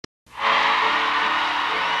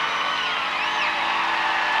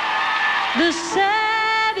The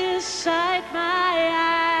saddest sight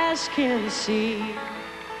my eyes can see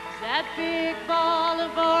is that big ball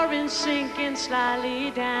of orange sinking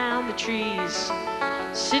slightly down the trees,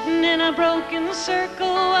 sitting in a broken circle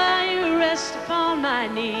while you rest upon my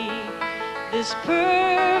knee. This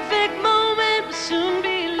perfect moment will soon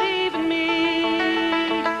be leaving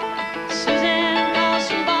me. Suzanne calls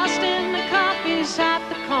from Boston, the coffee's hot,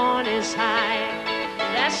 the corn is high.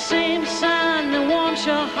 That same sun that warms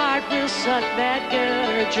your heart will suck that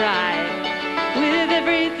gutter dry. With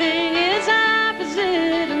everything is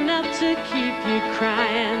opposite, enough to keep you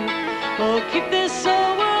crying. Oh, keep this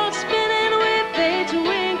old world spinning with a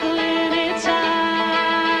twinkle in its eye.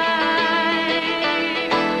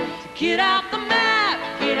 Get out the map,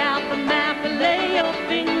 and lay your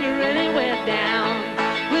finger anywhere down.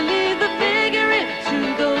 We'll leave the figuring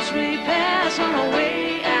to those we pass on our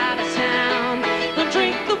way out of town. Don't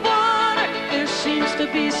drink the water, there seems to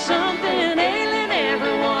be something ailing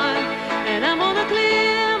everyone. And I'm gonna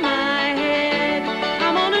clear my head,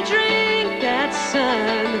 I'm gonna drink that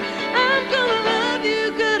sun. I'm gonna love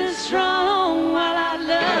you good and strong while our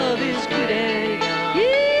love is good and young.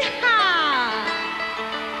 Yee-haw!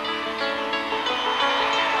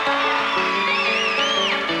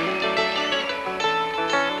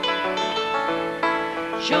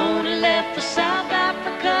 Jonah left for South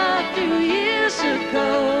Africa a few years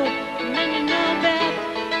ago. And then you know that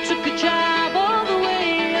took a job all the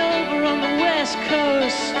way over on the West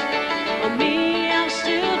Coast. Well, me, I'm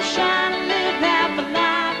still trying to live half a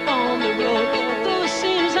life on the road. Although it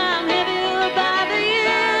seems I'm heavier by the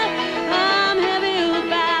year, I'm heavier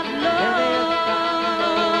by the Lord.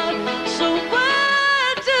 So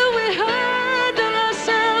why do we hurtle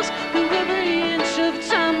ourselves through every inch of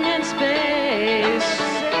time and space?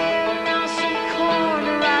 Now some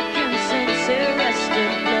corner I can sense a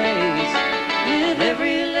resting place. With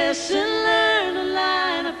every lesson learned, a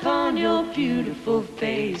line upon your beautiful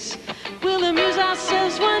face. We'll amuse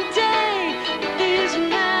ourselves one day with these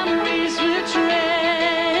memories we trace.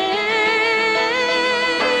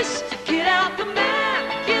 Get out the map,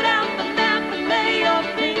 and lay your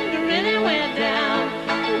finger anywhere down.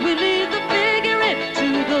 We leave the figuring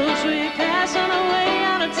to those we pass on our way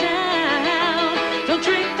out of town. Don't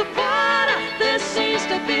drink the water, there seems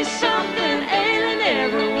to be something ailing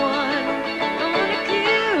everyone.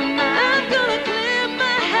 I'm gonna clear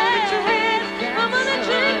my head, I'm gonna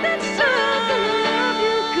drink that sun. Love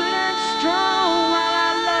you good and strong while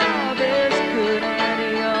our love is good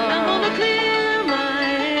and young. I'm gonna clear my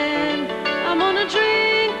head, I'm gonna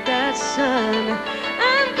drink that sun.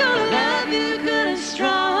 I'm gonna love you good and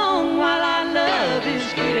strong while our love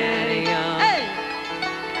is good and young. Hey!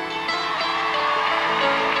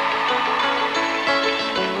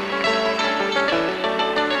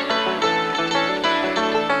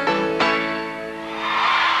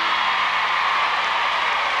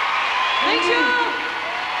 Thank you.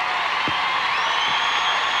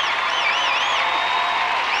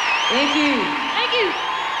 Thank you. Thank you.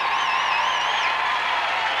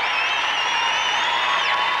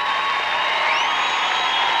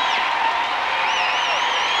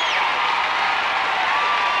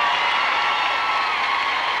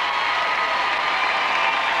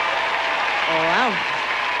 Oh, wow.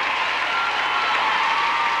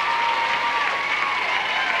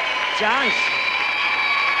 Josh.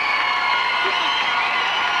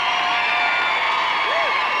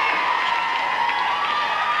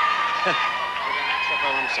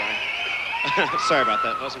 I'm sorry. Sorry about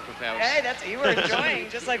that. It wasn't prepared. Hey, you were enjoying,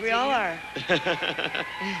 just like we all are.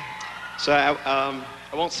 So I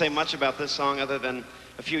won't say much about this song other than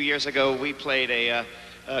a few years ago we played a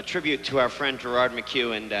tribute to our friend Gerard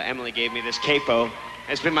McHugh, and Emily gave me this capo.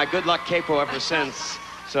 It's been my good luck capo ever since,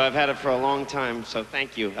 so I've had it for a long time, so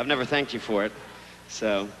thank you. I've never thanked you for it,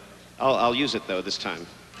 so I'll use it though this time.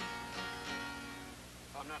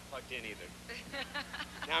 I'm not plugged in either.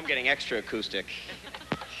 Now I'm getting extra acoustic.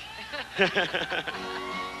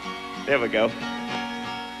 There we go.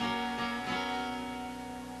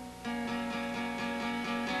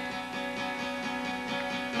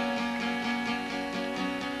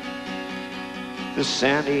 The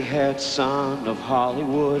sandy-haired son of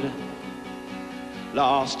Hollywood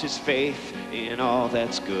lost his faith in all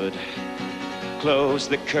that's good. Closed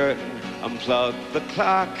the curtain, unplugged the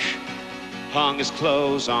clock, hung his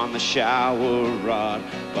clothes on the shower rod,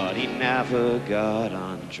 but he never got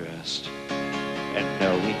undressed. And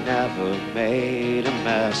no, he never made a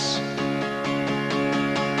mess.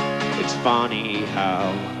 It's funny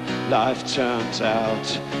how life turns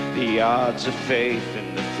out, the odds of faith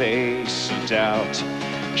in the face of doubt.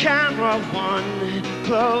 Camera one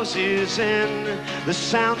closes in, the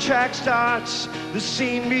soundtrack starts, the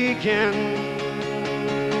scene begins.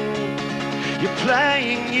 You're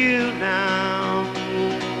playing you now.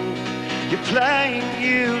 You're playing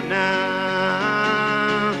you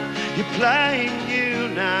now. You're playing you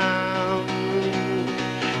now.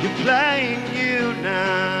 You're playing you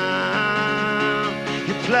now.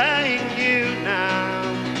 You're playing you now.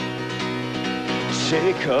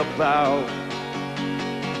 Take a bow.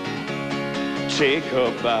 Take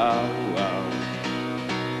a bow.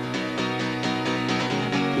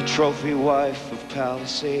 The trophy wife of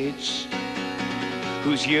Palisades,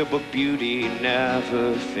 whose yearbook beauty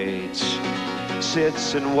never fades,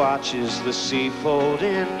 sits and watches the sea fold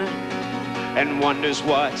in and wonders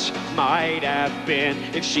what might have been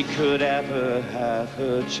if she could ever have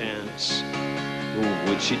her chance. Or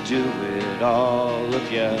would she do it all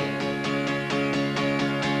again?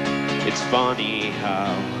 It's funny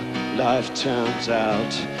how life turns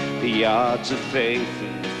out, the odds of faith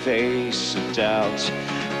in the face of doubt.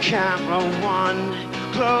 Camera one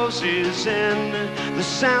closes in, the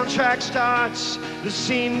soundtrack starts, the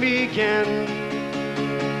scene begins.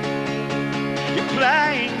 You're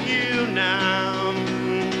playing you now.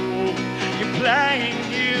 You're playing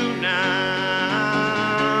you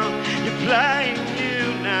now. You're playing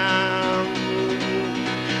you now.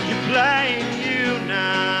 You're playing you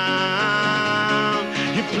now.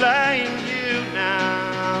 You're playing you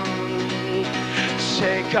now.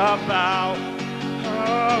 Take a bow.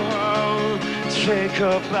 Take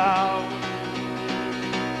a bow.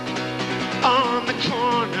 On the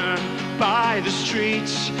corner by the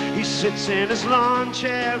streets, he sits in his lawn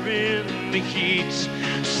chair in the heat.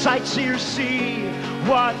 Sightseers see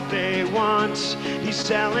what they want. He's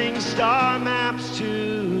selling star maps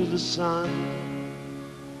to the sun.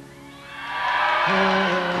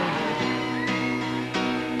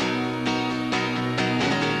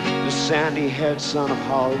 The sandy-haired son of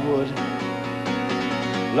Hollywood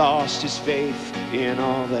lost his faith in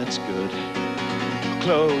all that's good.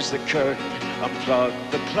 Closed the curtain,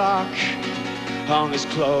 unplugged the clock, hung his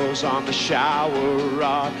clothes on the shower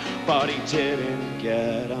rod, but he didn't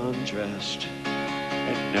get undressed.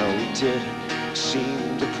 And no, he didn't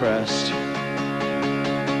seem depressed.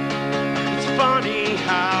 It's funny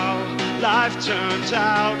how life turns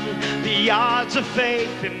out, the odds of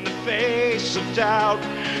faith in the face of doubt.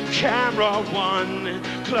 Camera one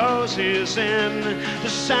closes in, the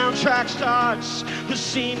soundtrack starts, the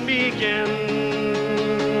scene begins.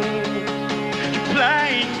 You're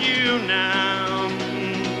playing you now.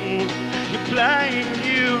 You're playing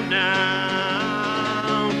you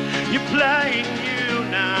now. You're playing you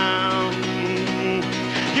now.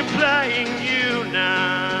 You're playing you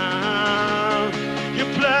now.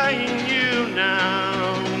 You're playing you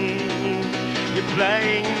now. You're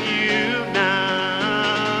playing you now.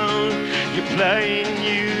 You're playing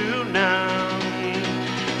you now.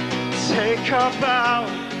 Take a bow,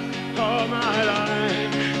 oh my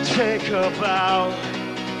life. Take a bow.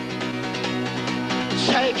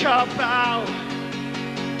 Take a bow.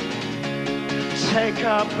 Take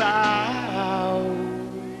a bow.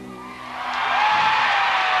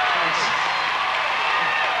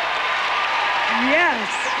 Yes.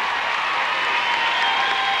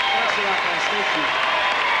 Thanks a lot, guys. Thank you.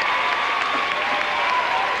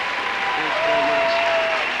 Thanks very much.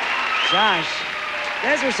 Josh,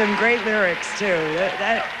 those are some great lyrics, too.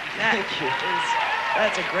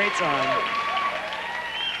 That's a great song.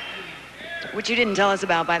 Which you didn't tell us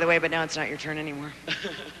about, by the way, but now it's not your turn anymore.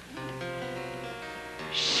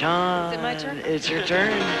 Sean. Is it my turn? It's your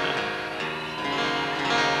turn.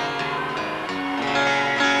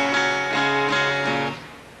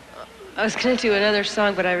 I was going to do another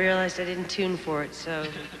song, but I realized I didn't tune for it, so I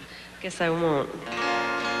guess I won't.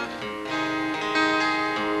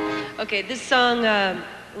 Okay, this song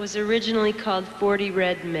was originally called 40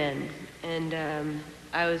 Red Men, and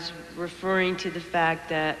I was referring to the fact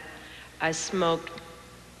that I smoked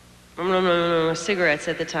cigarettes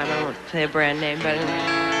at the time. I won't say a brand name,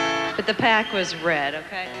 but the pack was red,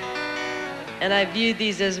 okay? And I viewed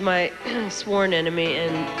these as my sworn enemy,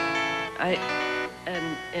 and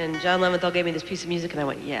John Leventhal gave me this piece of music, and I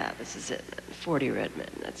went, yeah, this is it, 40 Red Men,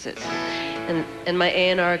 that's it. And my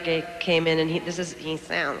A&R came in, and he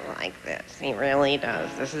sounds like this. He really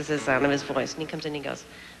does. This is the sound of his voice. And he comes in and he goes,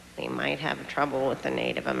 they might have trouble with the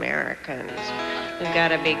Native Americans. We've got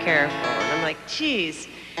to be careful. And I'm like, geez,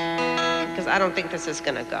 because I don't think this is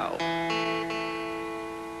going to go.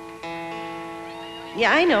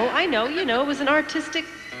 Yeah, I know, you know, it was an artistic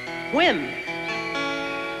whim.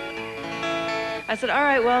 I said, all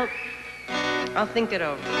right, well, I'll think it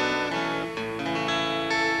over.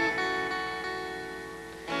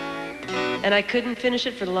 And I couldn't finish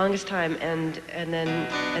it for the longest time. And then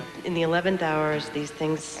in the 11th hours, these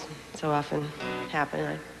things so often happen,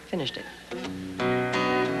 I finished it.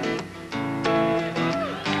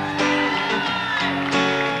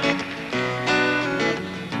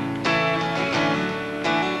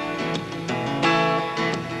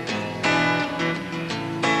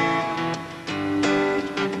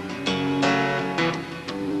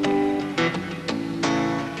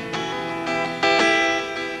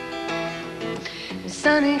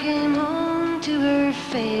 Sonny came home to her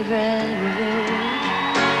favorite room,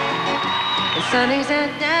 and Sonny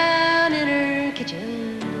sat down in her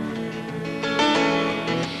kitchen.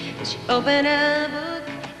 And she opened a book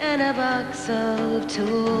and a box of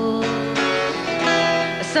tools.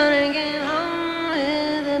 Sonny came home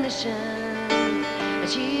with a mission, and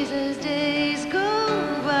she says days go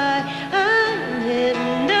by, I'm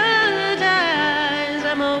hypnotized,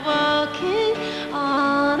 I'm a walking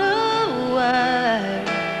on a wire.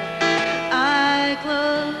 I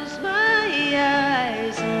close my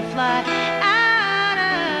eyes and fly out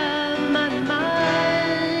of my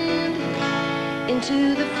mind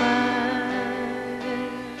into the fire.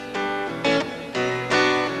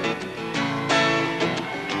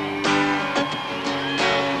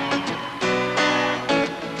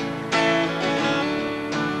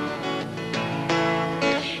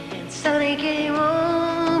 And Sonny came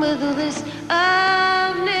home with a list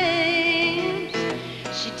of names.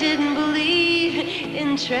 She didn't believe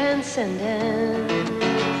in transcendence,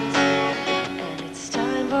 and it's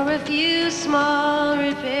time for a few small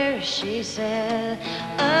repairs, she said.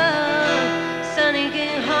 Oh, Sonny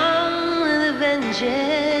came home with a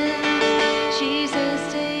vengeance. She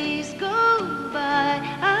says days go by,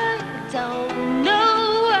 I don't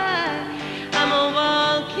know why, I'm a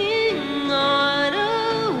walking on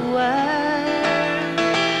a wire.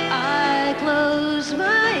 I close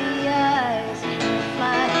my eyes and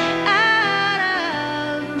fly out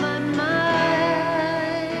of my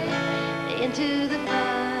mind into the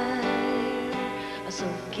fire. So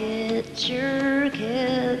get your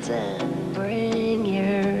kids and bring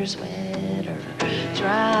your sweater.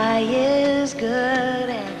 Dry is good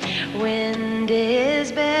and wind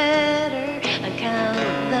is better. And count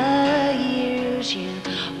the years you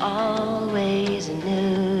always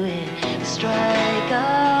knew it. Strike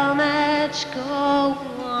a match, go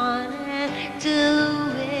on and do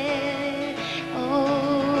it.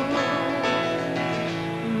 Oh,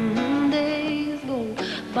 days go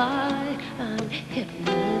by, I'm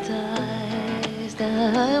hypnotized.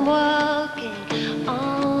 I'm walking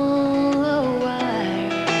on a wire.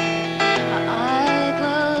 I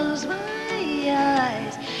close my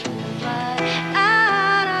eyes and fly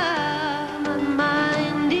out of my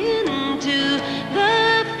mind into the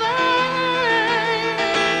fire.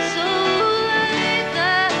 So light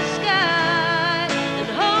the sky and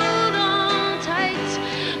hold on tight.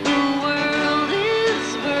 The world is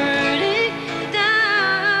burning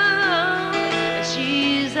down, and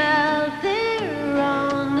she's out there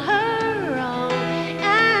on her own,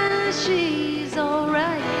 and she's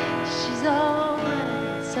alright. She's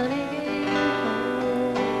alright. Sonny came home.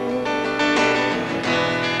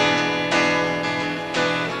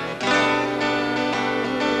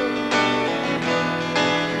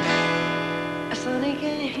 Sonny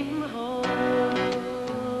came home.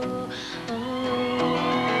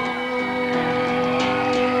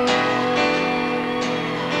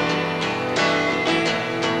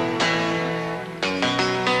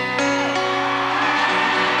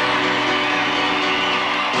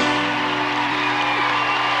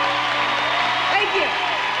 Thank you.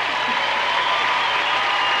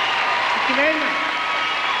 Thank you very much.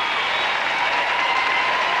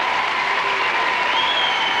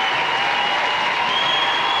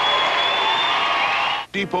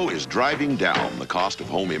 Depot is driving down the cost of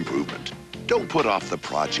home improvement. Don't put off the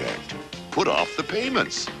project. Put off the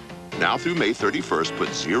payments. Now through May 31st, put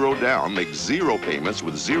zero down, make zero payments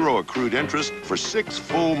with zero accrued interest for 6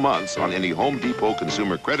 full months on any Home Depot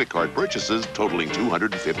consumer credit card purchases totaling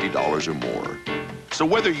 $250 or more. So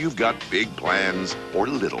whether you've got big plans or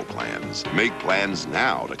little plans, make plans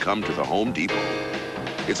now to come to the Home Depot.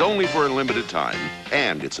 It's only for a limited time,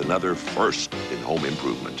 and it's another first in home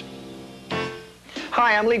improvement.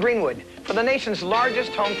 Hi, I'm Lee Greenwood for the nation's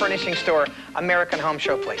largest home furnishing store, American Home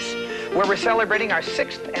Showplace, where we're celebrating our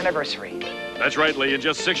 6th anniversary. That's right, Lee. In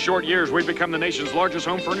just 6 short years, we've become the nation's largest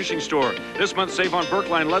home furnishing store. This month, save on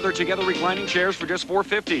Berkline leather together reclining chairs for just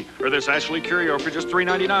 $4.50, or this Ashley Curio for just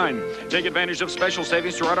 $3.99. Take advantage of special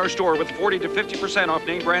savings throughout our store with 40 to 50% off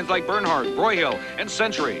name brands like Bernhardt, Broyhill, and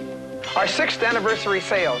Century. Our 6th anniversary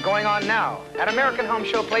sale going on now at American Home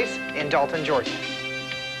Showplace in Dalton, Georgia.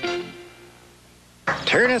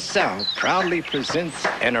 Turner South proudly presents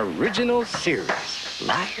an original series,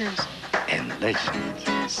 Liars and Legends.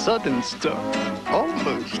 Southern stuff,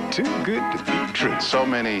 almost too good to be true. So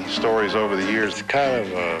many stories over the years. It's kind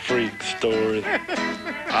of a freak story.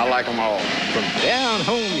 I like them all. From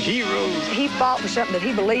down-home heroes. He fought for something that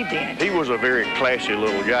he believed in. He was a very classy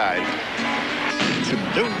little guy. To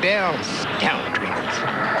low-down scoundrels.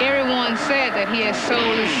 Everyone said that he had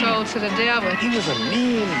sold his soul to the devil. He was a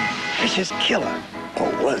mean, vicious killer. Or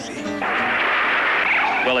was he?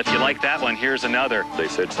 Well, if you like that one, here's another. They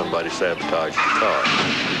said somebody sabotaged the car.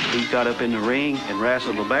 He got up in the ring and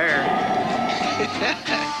wrestled a bear.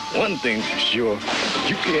 One thing's for sure,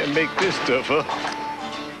 you can't make this stuff up.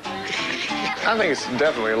 I think it's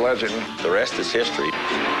definitely a legend. The rest is history.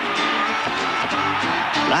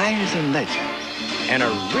 Liars and Legends, an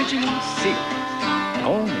original series,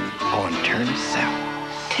 only on Turner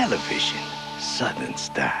South Television, Southern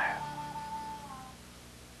Style.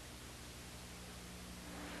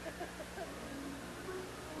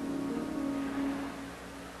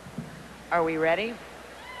 Are we ready?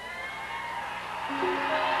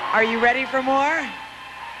 Are you ready for more?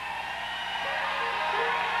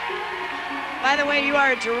 By the way, you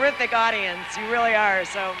are a terrific audience. You really are,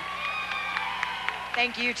 so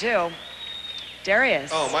thank you, too.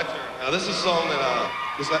 Darius. Oh, my turn. This is a song that,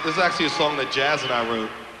 this is actually a song that Jazz and I wrote.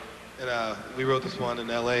 And we wrote this one in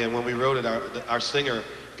L.A., and when we wrote it, our singer,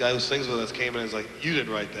 the guy who sings with us, came in and was like, "You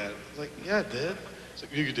didn't write that." I was like, "Yeah, I did." It's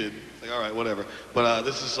like, "You did." It's like, "All right, whatever." But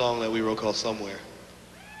this is a song that we wrote called Somewhere.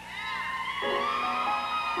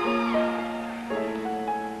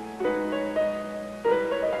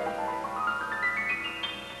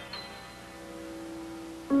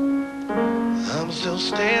 I'm still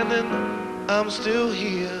standing, I'm still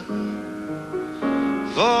here,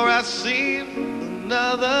 for I've seen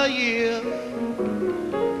another year.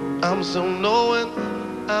 I'm still knowing,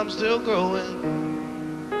 I'm still growing,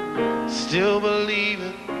 still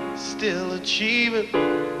believing, still achieving.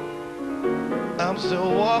 I'm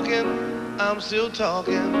still walking, I'm still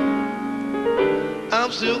talking,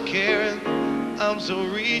 I'm still caring, I'm still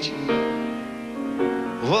reaching.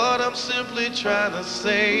 What I'm simply trying to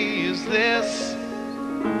say is this: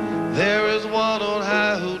 there is one on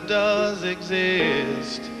high who does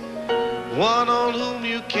exist, one on whom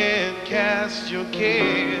you can cast your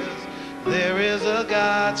cares. There is a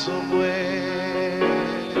God somewhere.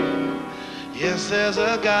 Yes, there's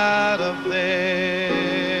a God up there.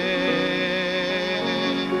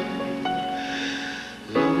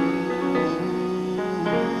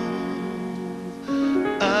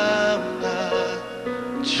 I'm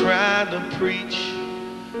not trying to preach,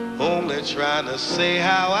 only trying to say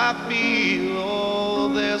how I feel. Oh,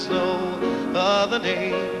 there's no other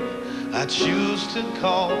name I choose to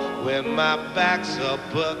call when my back's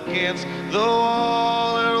up against the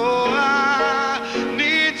wall. And oh, I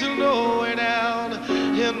need to know it down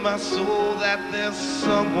in my soul that there's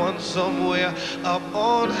someone somewhere up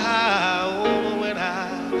on high. Oh, when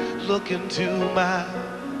I look into my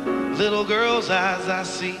little girl's eyes, I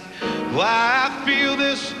see why I feel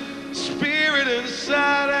this spirit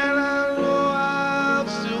inside. And I know I'm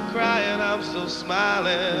still crying, I'm still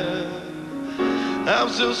smiling, I'm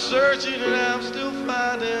still searching, and I'm still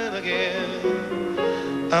finding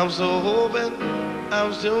again. I'm still hoping,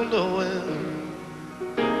 I'm still knowing,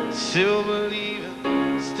 still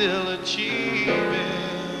believing, still achieving.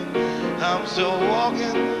 I'm still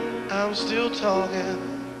walking, I'm still talking,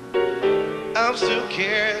 I'm still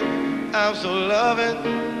caring, I'm still loving.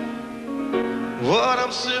 What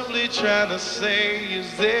I'm simply trying to say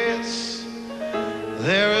is this: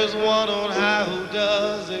 there is one on high who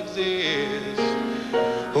does exist,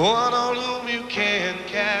 one on whom you can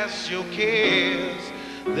cast your cares.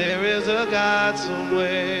 There is a God somewhere.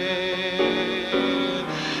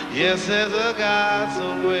 Yes, there's a God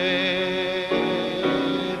somewhere.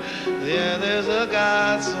 Yeah, there's a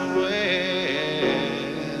God somewhere.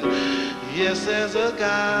 Yes, there's a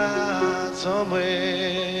God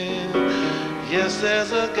somewhere. Yes,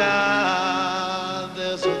 there's a God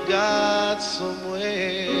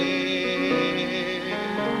somewhere.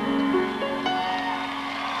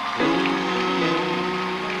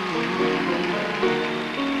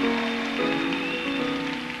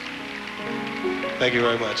 Thank you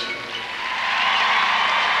very much.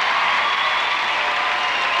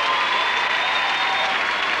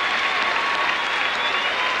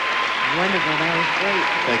 Wonderful, that was great.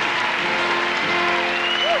 Thank you.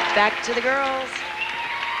 Back to the girls.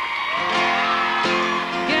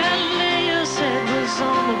 Galileo said was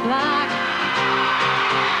on the block.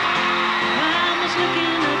 I was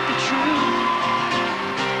looking at the truth.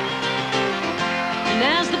 And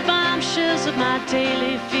as the bombshells of my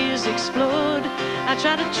daily fears explode. I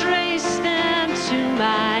try to trace them to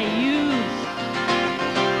my youth.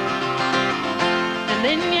 And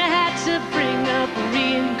then you had to bring up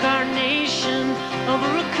reincarnation over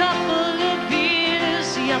a couple of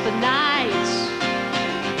beers the other night.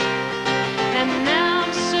 And now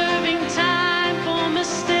I'm serving time for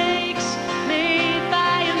mistakes made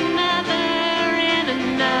by another in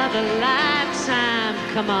another lifetime.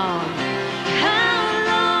 Come on. How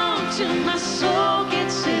long till my soul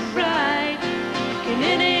gets it right? Can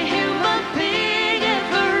any human being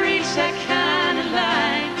ever reach that kind of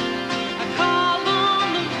light? I call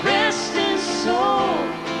on the resting soul,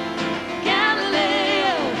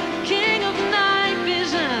 Galileo, king of night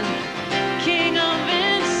vision, king of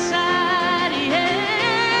insight, yeah.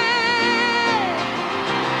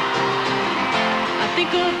 I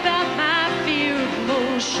think about my fear of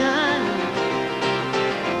motion,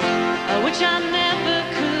 which I never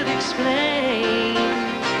could explain.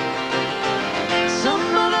 Some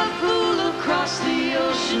other fool across the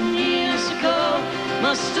ocean years ago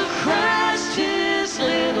must have crashed his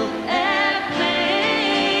little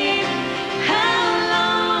airplane. How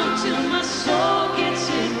long till my soul gets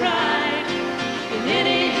it right? Can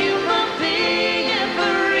any human being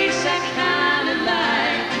ever reach that kind of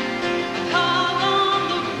light? I call on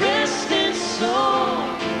the resting soul,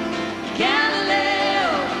 Galileo,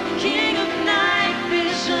 king of night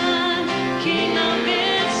vision, king of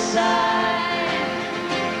insight.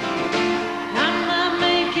 I'm not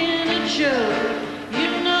making a joke. You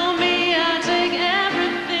know me, I take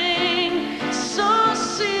everything so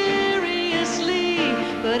seriously.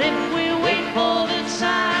 But if we wait for the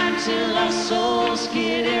time till our souls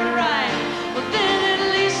get it right, well then at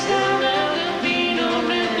least there will be no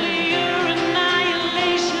nuclear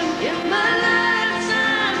annihilation. In my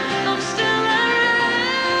lifetime, I'm still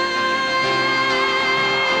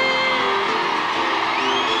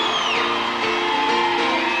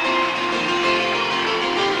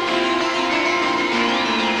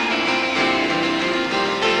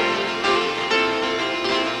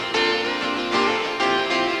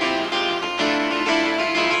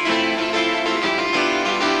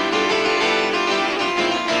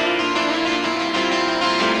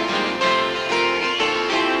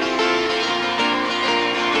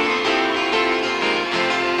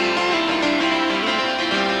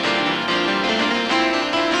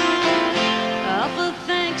offer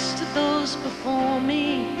thanks to those before me.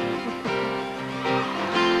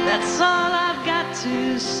 That's all I've got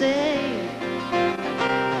to say.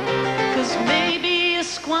 'Cause maybe you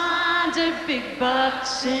squandered big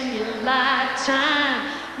bucks in your lifetime.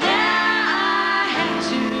 Now I have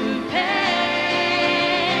to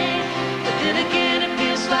pay. But then again, it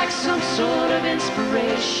feels like some sort of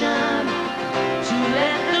inspiration to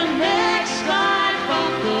let the next life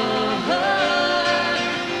off the hook.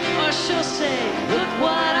 Or she'll say, look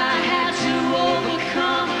what I had to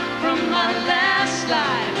overcome from my last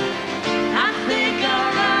life. I think I'll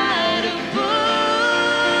write a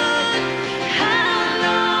book. How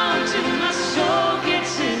long till my soul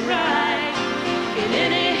gets it right? Can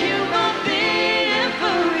any human being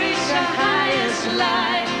ever reach the highest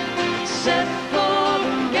light? Set for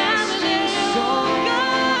Galileo's soul,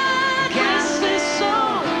 Galileo's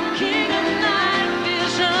soul, king of night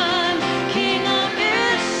vision, king of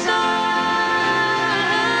insight.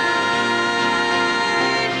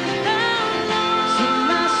 How long till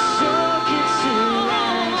my soul gets it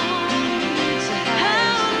right?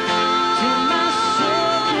 How long till my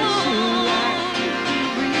soul gets it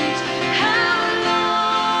right? How long?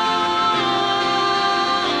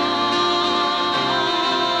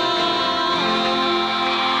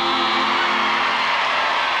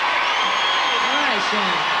 All right,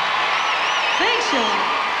 Sean. Thanks, Sean.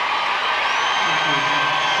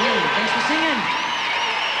 Thanks for singing.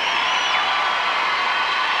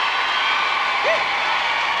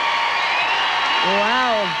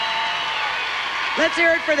 Wow. Let's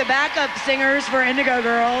hear it for the backup singers for Indigo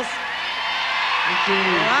Girls. Thank you.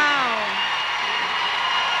 Wow.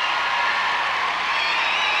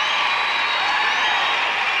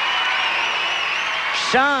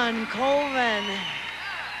 Sean Colvin.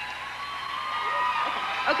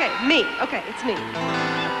 Okay, me. Okay, it's me.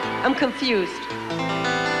 I'm confused.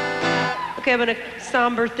 Okay, I'm gonna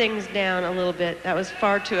somber things down a little bit. That was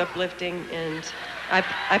far too uplifting, and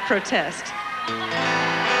I protest.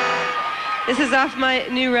 This is off my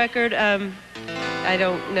new record. I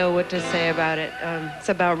don't know what to say about it. It's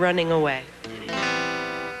about running away.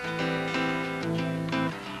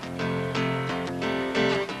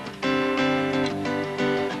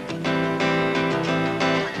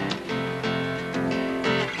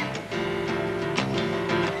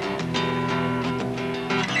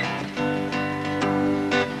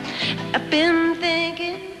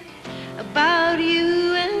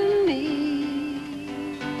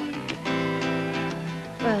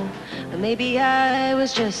 maybe I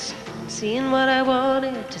was just seeing what I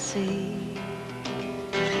wanted to see.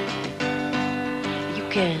 You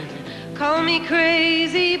can call me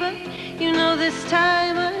crazy, but you know this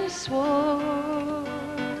time I swore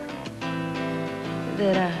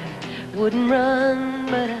that I wouldn't run,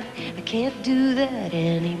 but I can't do that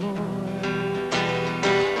anymore.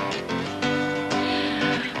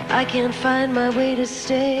 I can't find my way to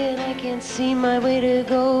stay, and I can't see my way to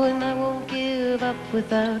go, and I won't give up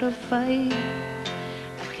without a fight.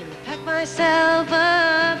 I can pack myself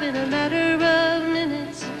up in a matter of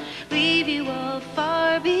minutes, leave you all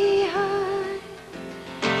far behind.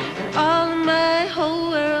 And all of my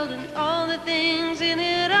whole world and all the things in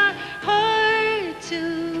it are hard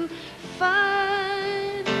to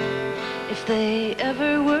find, if they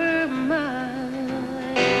ever were mine.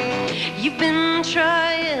 You've been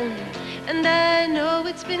trying, and I know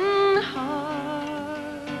it's been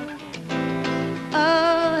hard.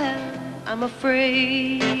 Oh, I'm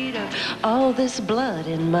afraid of all this blood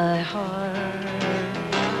in my heart.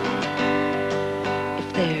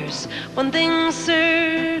 If there's one thing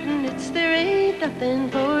certain, it's there ain't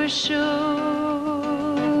nothing for sure.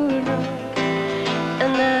 No.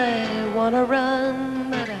 And I wanna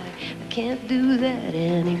run, but I can't do that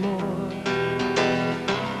anymore.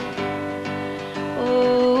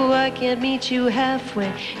 Oh, I can't meet you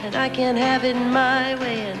halfway, and I can't have it my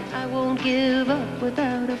way, and I won't give up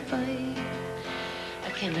without a fight. I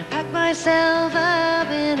can pack myself up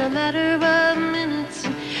in a matter of minutes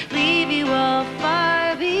and leave you all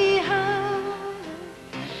far behind.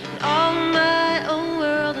 And all my own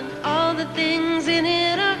world and all the things in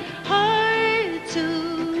it are hard to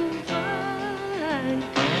find.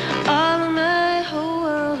 All of my whole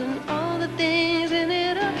world and all the things in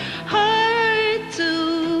it are hard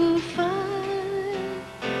to find,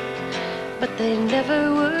 but they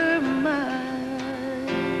never were mine.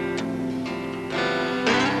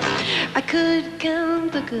 I could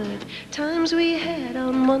count the good times we had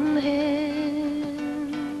on one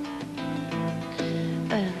hand,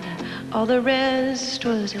 and all the rest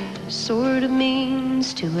was a sort of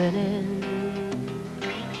means to an end.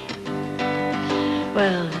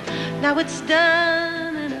 Well, now it's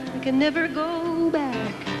done, and I can never go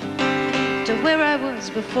back to where I was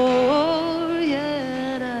before,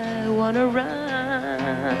 yet I wanna run.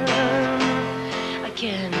 I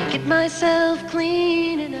can get myself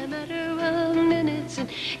clean in a matter of minutes and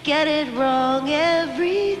get it wrong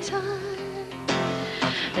every time.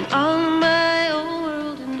 And all my old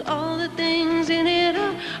world and all the things in it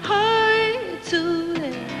are hard to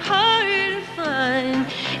find.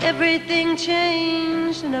 Everything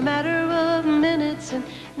changed in a matter of minutes, and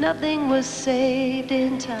nothing was saved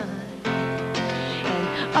in time.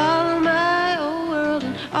 All my old world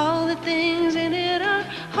and all the things in it are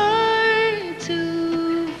hard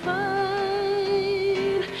to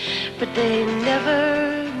find, but they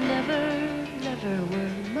never, never, never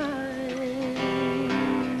were mine.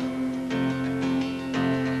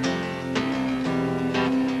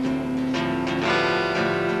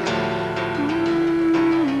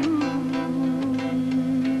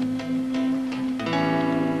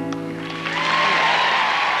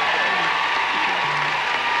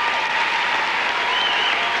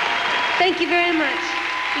 Thank you very much.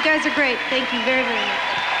 You guys are great. Thank you very, very much.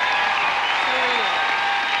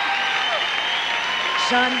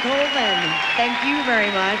 Shawn Colvin, thank you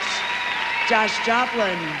very much. Josh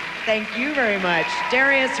Joplin, thank you very much.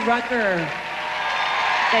 Darius Rucker,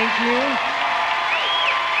 thank you.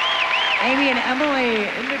 Amy and Emily,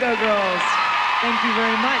 Indigo Girls, thank you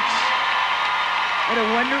very much. What a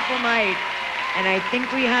wonderful night. And I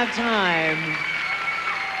think we have time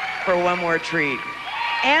for one more treat.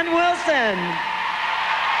 Ann Wilson.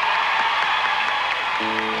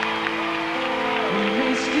 We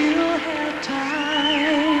may still have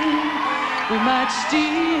time. We might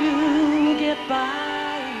still get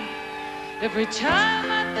by. Every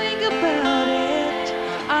time I think about it,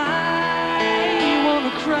 I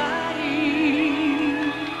wanna cry.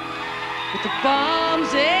 With the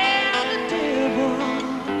bombs and the devil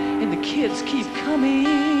and the kids keep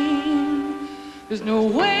coming, there's no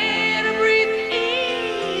way to breathe easy.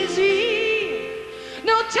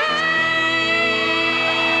 No time,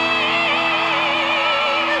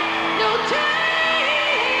 no time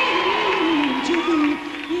to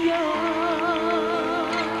be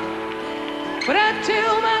young. But I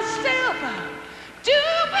tell myself I'm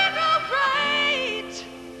doing all right.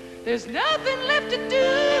 There's nothing left to do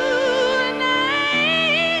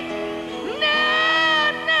tonight.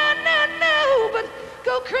 No, no, no, no, but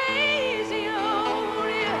go crazy on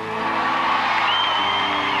you.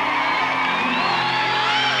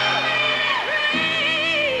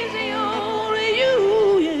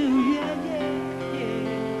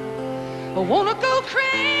 wanna go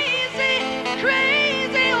crazy,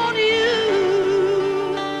 crazy on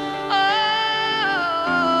you. Oh,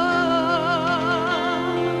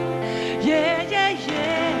 yeah, yeah,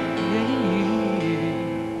 yeah.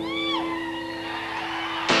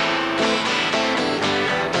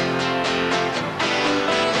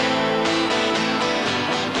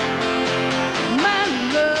 My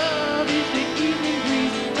love is the evening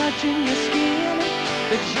breeze touching your skin,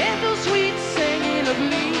 the gentle sweet singing of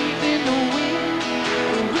leaves in the wind,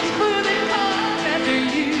 the whisper that calls after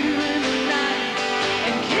you in the night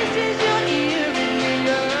and kisses your ear in the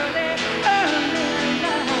early, early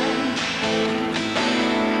light.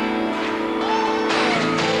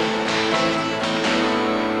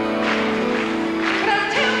 But I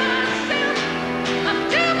tell myself I'm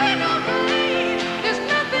doing alright. There's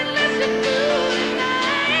nothing left to do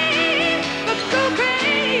tonight but go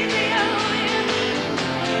crazy on you.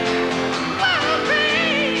 Go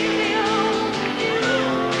crazy on you.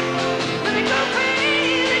 Let me go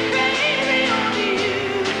crazy, crazy on you.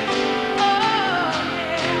 Oh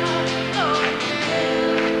yeah, oh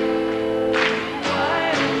yeah.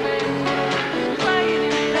 Quiet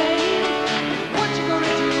and plain. What you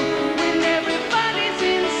gonna do when everybody's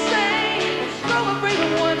insane? Throw a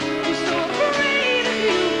brave one who's so afraid of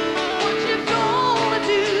you. What you gonna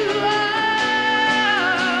do?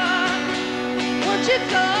 What you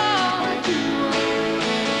gonna do?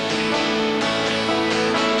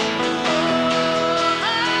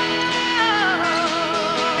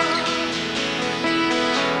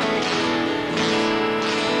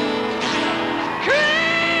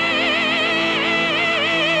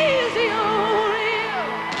 Crazy on you.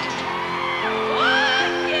 Oh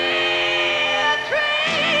yeah,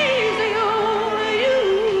 crazy on you.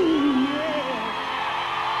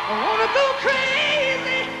 I wanna go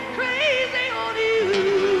crazy, crazy on you.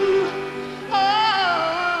 Oh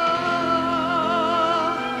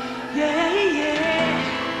yeah, yeah.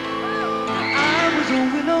 I was a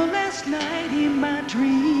willow last night in my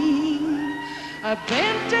dream. I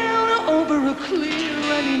bent down over a clear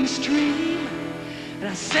running stream, and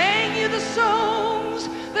I sang you the songs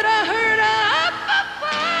that I heard up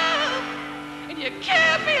above. And you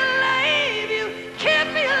kept me alive, you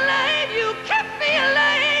kept me alive, you kept me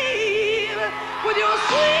alive with your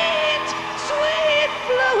sweet, sweet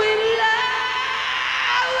flowing love.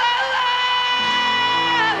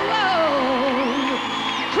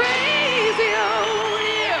 Crazy on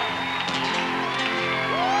you.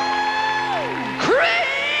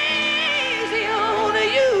 Crazy on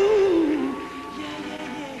you. Yeah, yeah,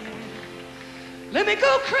 yeah. Let me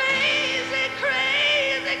go crazy,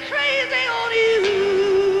 crazy, crazy on you.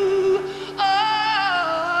 Oh,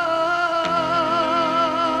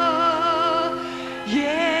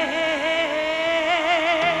 yeah.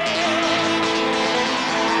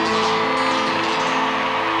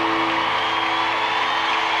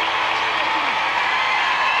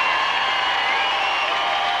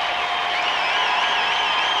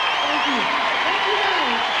 Thank you. Thank you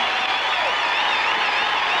guys.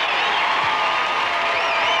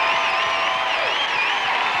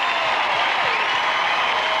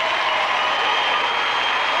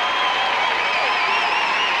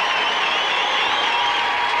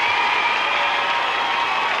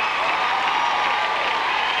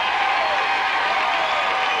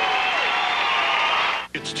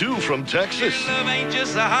 It's two from Texas. Love ain't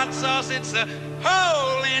just a hot sauce, it's a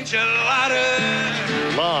whole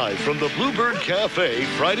enchilada. Live from the Bluebird Cafe,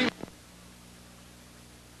 Friday.